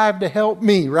 you're alive to help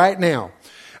me right now.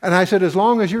 And I said, as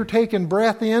long as you're taking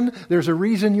breath in, there's a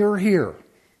reason you're here.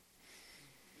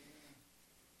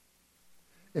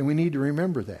 And we need to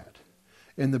remember that.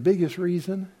 And the biggest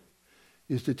reason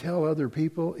is to tell other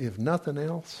people, if nothing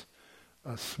else,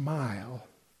 a smile,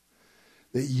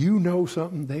 that you know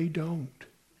something they don't.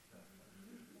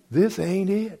 This ain't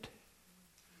it.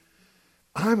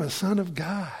 I'm a son of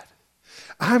God.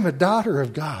 I'm a daughter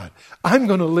of God. I'm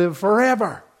going to live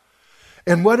forever.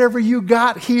 And whatever you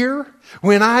got here,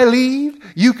 when I leave,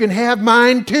 you can have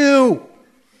mine too.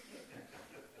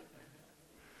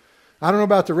 I don't know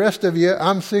about the rest of you.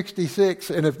 I'm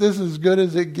 66, and if this is as good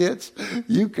as it gets,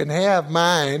 you can have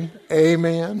mine.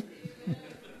 Amen.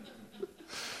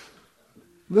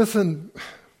 Listen,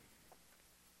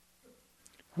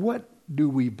 what do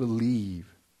we believe?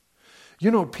 You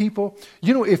know, people,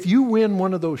 you know, if you win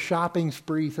one of those shopping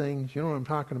spree things, you know what I'm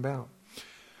talking about?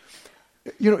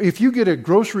 You know, if you get a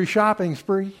grocery shopping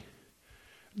spree,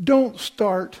 don't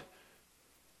start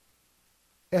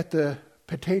at the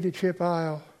potato chip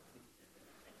aisle,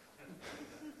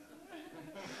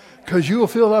 because you'll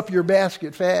fill up your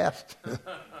basket fast.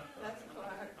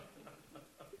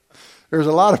 There's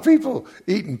a lot of people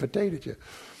eating potato chips.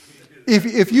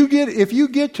 If you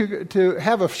get to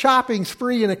have a shopping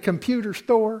spree in a computer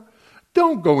store,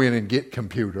 don't go in and get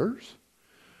computers.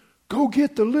 Go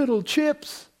get the little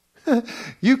chips.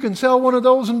 You can sell one of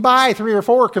those and buy 3 or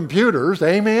 4 computers,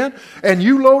 amen? And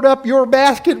you load up your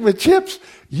basket with chips,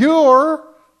 you're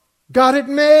got it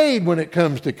made when it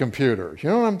comes to computers. You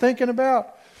know what I'm thinking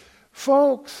about?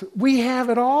 Folks, we have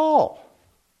it all.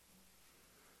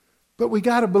 But we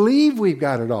got to believe we've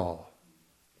got it all.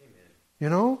 Amen. You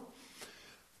know?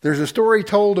 There's a story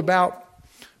told about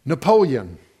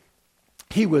Napoleon.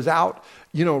 He was out,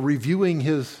 reviewing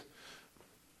his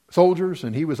soldiers,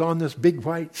 and he was on this big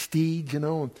white steed,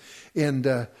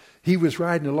 and he was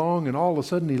riding along, and all of a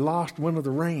sudden he lost one of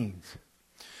the reins.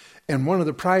 And one of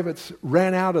the privates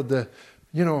ran out of the,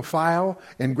 file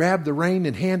and grabbed the rein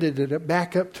and handed it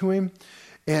back up to him.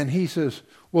 And he says,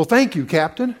 "Well, thank you,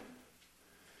 Captain."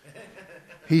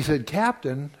 He said,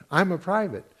 "Captain, I'm a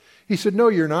private." He said, "No,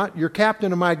 you're not. You're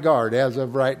captain of my guard as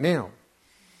of right now."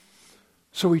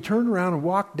 So he turned around and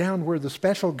walked down where the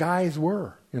special guys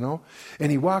were,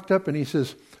 And he walked up and he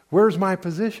says, "Where's my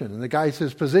position?" And the guy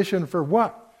says, "Position for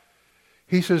what?"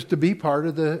 He says, "To be part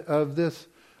of this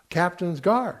captain's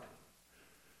guard."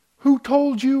 "Who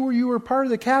told you were part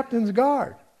of the captain's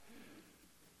guard?"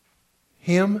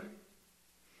 "Him."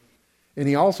 And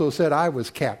he also said, "I was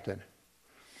captain."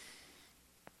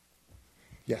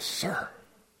 "Yes, sir."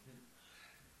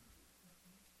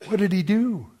 What did he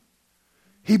do?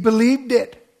 He believed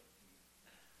it.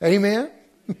 Amen?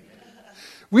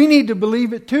 We need to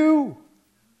believe it too.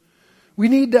 We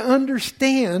need to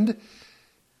understand,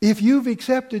 if you've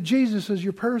accepted Jesus as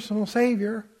your personal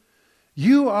Savior,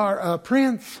 you are a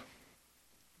prince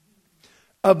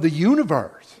of the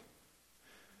universe.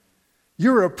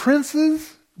 You're a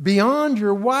princess beyond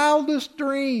your wildest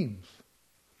dreams.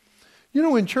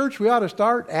 In church we ought to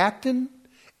start acting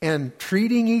and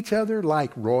treating each other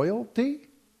like royalty.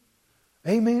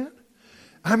 Amen?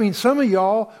 I mean, some of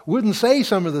y'all wouldn't say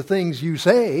some of the things you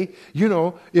say.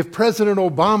 If President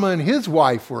Obama and his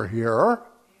wife were here,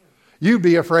 you'd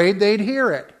be afraid they'd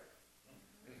hear it.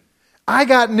 I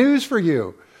got news for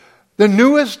you. The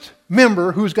newest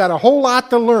member, who's got a whole lot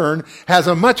to learn, has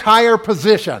a much higher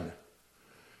position.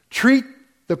 Treat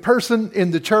the person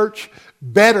in the church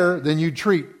better than you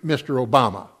treat Mr.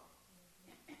 Obama.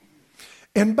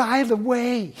 And by the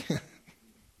way,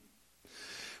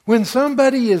 when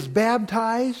somebody is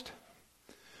baptized,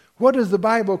 what does the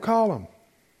Bible call them?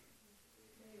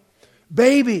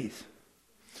 Babies.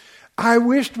 I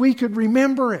wished we could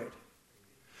remember it.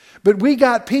 But we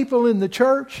got people in the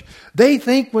church, they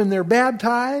think when they're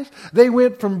baptized, they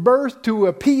went from birth to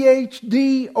a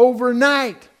PhD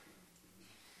overnight.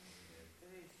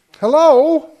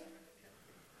 Hello?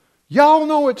 Y'all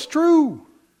know it's true.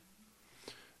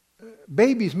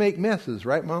 Babies make messes,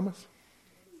 right, mamas?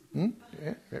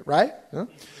 Yeah, right? Huh?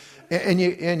 And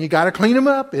you got to clean them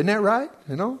up, isn't that right?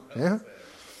 Yeah.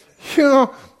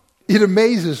 It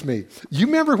amazes me. You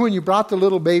remember when you brought the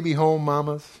little baby home,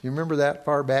 mamas? You remember that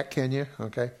far back, can you?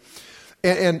 Okay.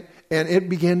 And it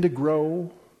began to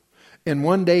grow. And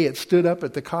one day it stood up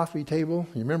at the coffee table.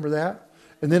 You remember that?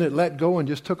 And then it let go and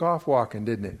just took off walking,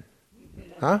 didn't it?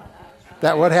 Huh?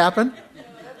 That what happened?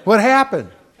 What happened?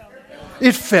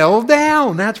 It fell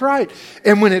down. That's right.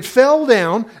 And when it fell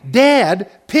down, Dad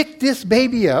picked this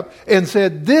baby up and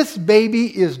said, "This baby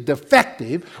is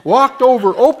defective." Walked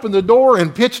over, opened the door,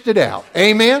 and pitched it out.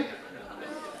 Amen?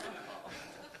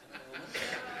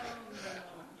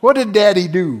 What did Daddy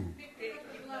do?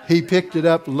 He picked it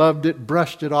up, loved it,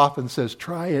 brushed it off, and says,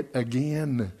 "Try it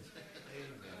again."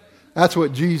 That's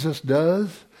what Jesus does.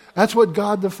 That's what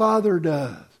God the Father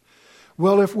does.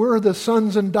 Well, if we're the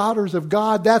sons and daughters of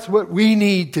God, that's what we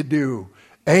need to do.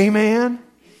 Amen?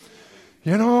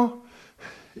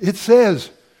 It says,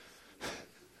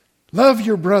 love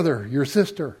your brother, your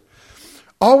sister.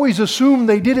 Always assume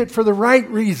they did it for the right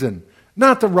reason,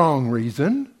 not the wrong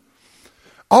reason.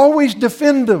 Always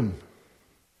defend them.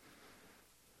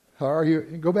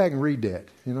 Go back and read that,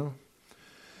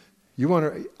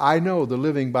 I know the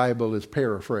Living Bible is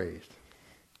paraphrased.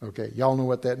 Okay, y'all know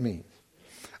what that means.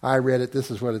 I read it.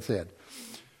 This is what it said.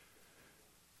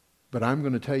 But I'm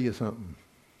going to tell you something.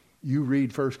 You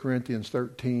read 1 Corinthians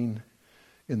 13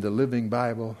 in the Living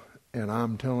Bible, and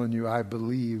I'm telling you, I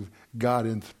believe God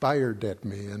inspired that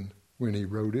man when he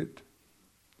wrote it.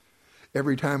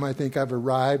 Every time I think I've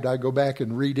arrived, I go back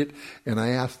and read it, and I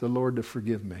ask the Lord to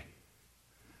forgive me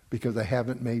because I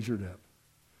haven't measured up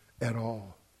at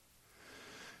all.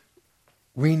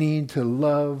 We need to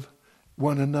love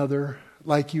one another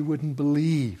like you wouldn't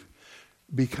believe,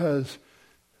 because,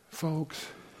 folks,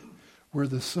 we're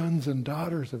the sons and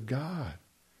daughters of God.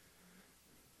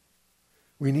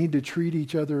 We need to treat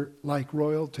each other like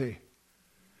royalty,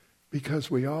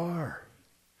 because we are.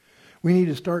 We need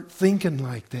to start thinking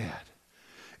like that.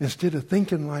 instead of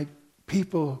thinking like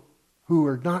people who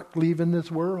are not leaving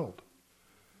this world.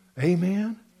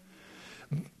 Amen?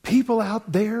 People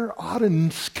out there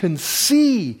can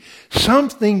see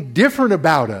something different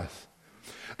about us.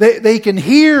 They can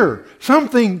hear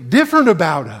something different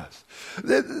about us.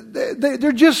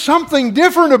 They're just something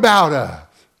different about us.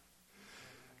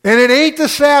 And it ain't the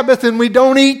Sabbath and we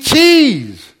don't eat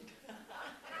cheese.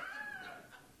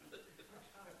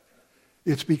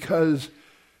 It's because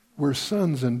we're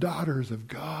sons and daughters of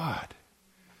God.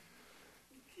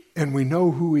 And we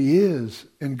know who He is.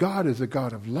 And God is a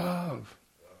God of love.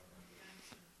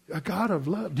 A God of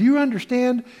love. Do you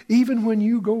understand? Even when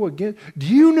you go against... Do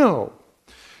you know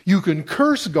you can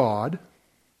curse God?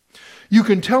 You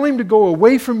can tell Him to go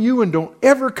away from you and don't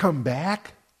ever come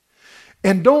back.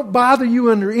 And don't bother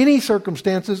you under any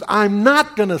circumstances. I'm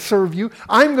not going to serve you.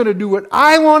 I'm going to do what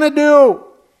I want to do.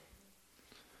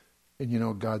 And you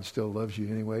know, God still loves you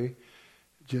anyway,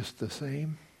 just the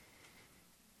same.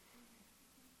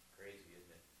 Crazy,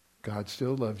 isn't it? God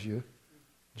still loves you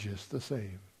just the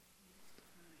same.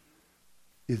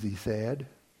 Is He sad?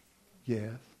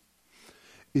 Yes.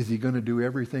 Is He going to do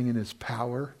everything in His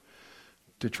power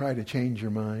to try to change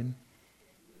your mind?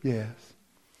 Yes.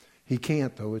 He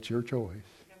can't, though. It's your choice.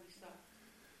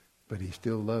 But He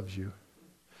still loves you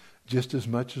just as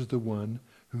much as the one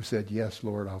who said, yes,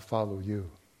 Lord, I'll follow you.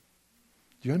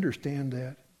 Do you understand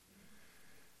that?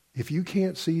 If you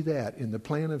can't see that in the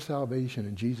plan of salvation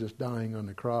and Jesus dying on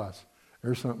the cross,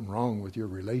 there's something wrong with your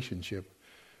relationship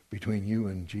between you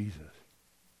and Jesus.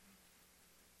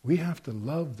 We have to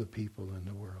love the people in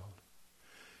the world.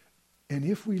 And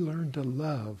if we learn to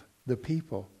love the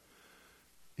people,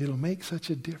 it'll make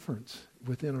such a difference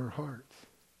within our hearts.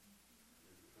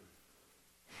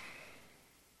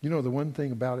 You know, the one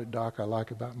thing about it, Doc, I like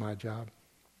about my job,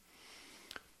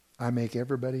 I make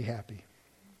everybody happy.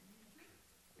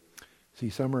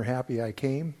 See, some are happy I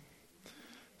came.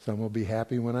 Some will be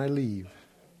happy when I leave.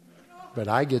 But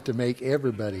I get to make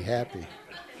everybody happy.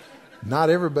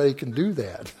 Not everybody can do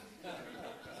that.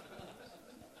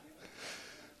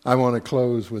 I want to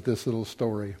close with this little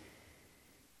story.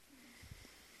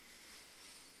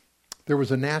 There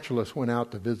was a naturalist went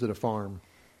out to visit a farm.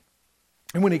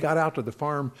 And when he got out to the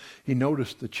farm, he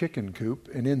noticed the chicken coop.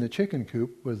 And in the chicken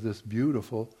coop was this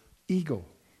beautiful eagle.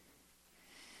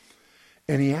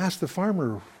 And he asked the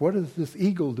farmer, what is this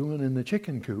eagle doing in the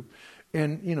chicken coop?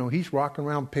 And, you know, he's walking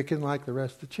around picking like the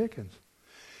rest of the chickens.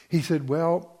 He said,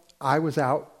 well, I was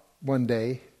out one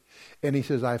day, and he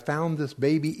says, I found this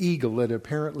baby eagle that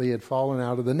apparently had fallen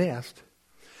out of the nest.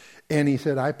 And he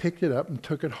said, I picked it up and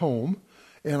took it home,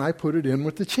 and I put it in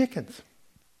with the chickens.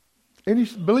 And he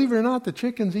said, believe it or not, the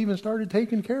chickens even started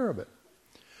taking care of it.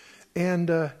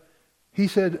 And he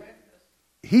said,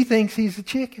 he thinks he's a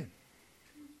chicken.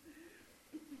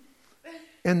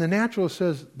 And the naturalist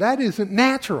says, that isn't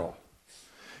natural.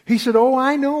 He said, oh,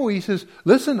 I know. He says,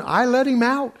 listen, I let him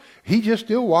out. He just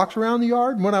still walks around the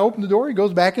yard. And when I open the door, he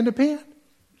goes back in the pen.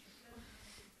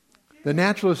 The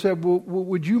naturalist said, well,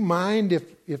 would you mind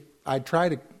if I try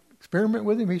to experiment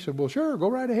with him? He said, well, sure, go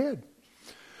right ahead.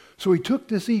 So he took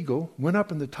this eagle, went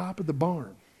up in the top of the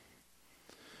barn,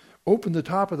 opened the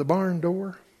top of the barn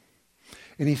door,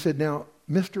 and he said, now,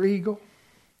 Mr. Eagle,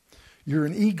 you're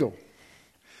an eagle.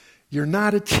 You're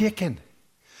not a chicken.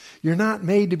 You're not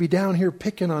made to be down here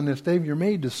picking on this thing. You're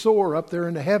made to soar up there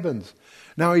in the heavens.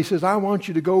 Now he says, I want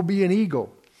you to go be an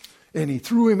eagle. And he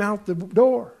threw him out the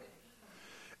door.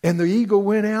 And the eagle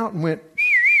went out and went,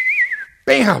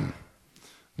 bam!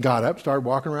 Got up, started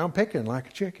walking around picking like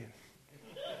a chicken.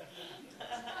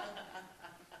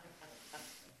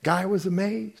 Guy was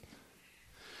amazed.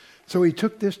 So he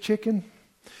took this chicken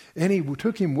and he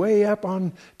took him way up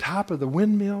on top of the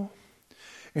windmill.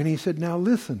 And he said, now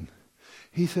listen.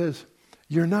 He says,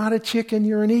 you're not a chicken,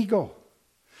 you're an eagle.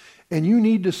 And you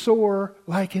need to soar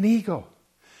like an eagle.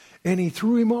 And he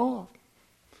threw him off.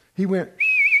 He went,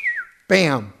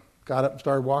 bam, got up and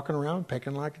started walking around,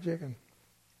 pecking like a chicken.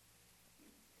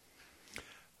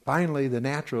 Finally, the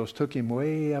naturalist took him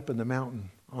way up in the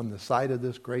mountain on the side of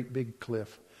this great big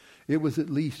cliff. It was at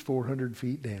least 400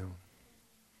 feet down.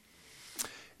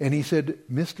 And he said,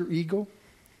 Mr. Eagle,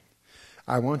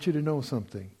 I want you to know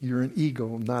something. You're an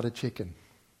eagle, not a chicken.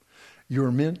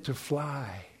 You're meant to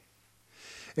fly.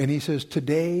 And he says,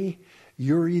 today,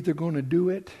 you're either going to do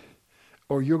it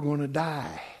or you're going to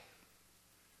die.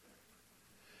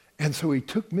 And so he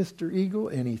took Mr. Eagle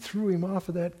and he threw him off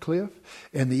of that cliff.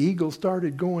 And the eagle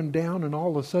started going down, and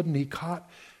all of a sudden he caught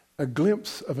a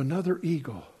glimpse of another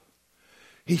eagle.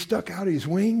 He stuck out his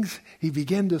wings, he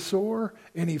began to soar,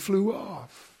 and he flew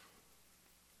off.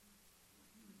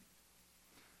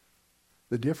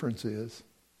 The difference is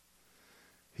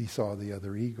he saw the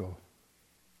other eagle.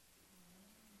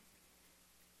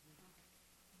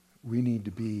 We need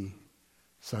to be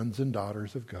sons and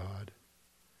daughters of God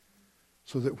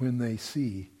so that when they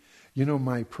see,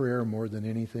 my prayer more than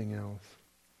anything else,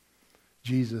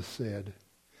 Jesus said,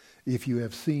 if you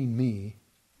have seen me,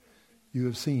 you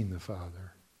have seen the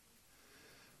Father.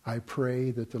 I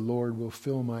pray that the Lord will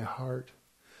fill my heart,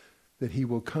 that he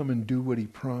will come and do what he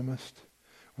promised.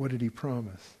 What did he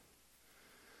promise?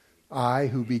 I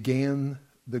who began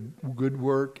the good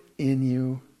work in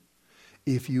you,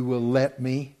 if you will let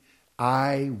me,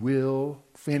 I will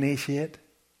finish it.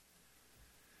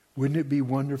 Wouldn't it be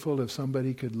wonderful if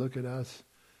somebody could look at us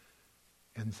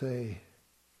and say,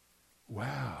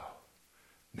 wow,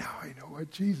 now I know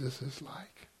what Jesus is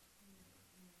like.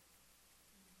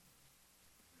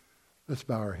 Let's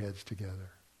bow our heads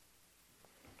together.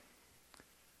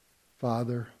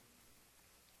 Father,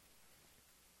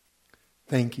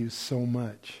 thank you so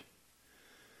much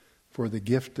for the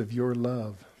gift of your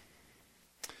love,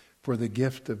 for the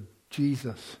gift of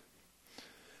Jesus,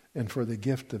 and for the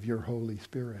gift of your Holy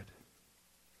Spirit.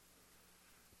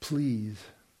 Please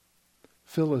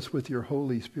fill us with your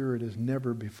Holy Spirit as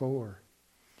never before.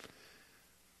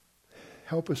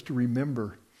 Help us to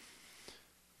remember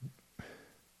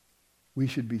we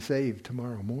should be saved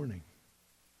tomorrow morning.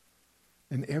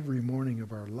 And every morning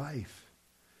of our life,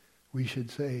 we should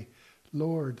say,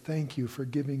 Lord, thank you for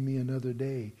giving me another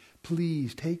day.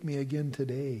 Please take me again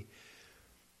today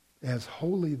as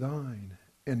wholly thine,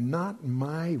 and not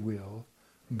my will,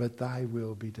 but thy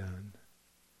will be done.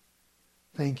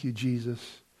 Thank you,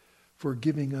 Jesus, for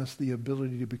giving us the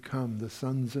ability to become the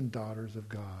sons and daughters of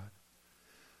God.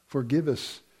 Forgive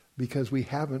us because we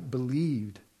haven't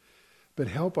believed, but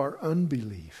help our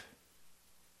unbelief.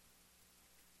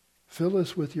 Fill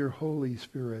us with your Holy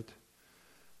Spirit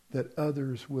that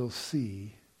others will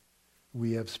see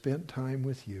we have spent time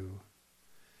with you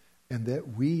and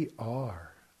that we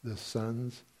are the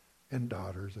sons and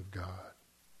daughters of God.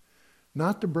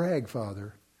 Not to brag,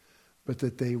 Father, but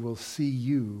that they will see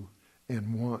you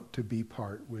and want to be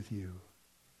part with you.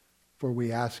 For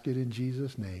we ask it in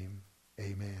Jesus' name.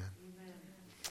 Amen.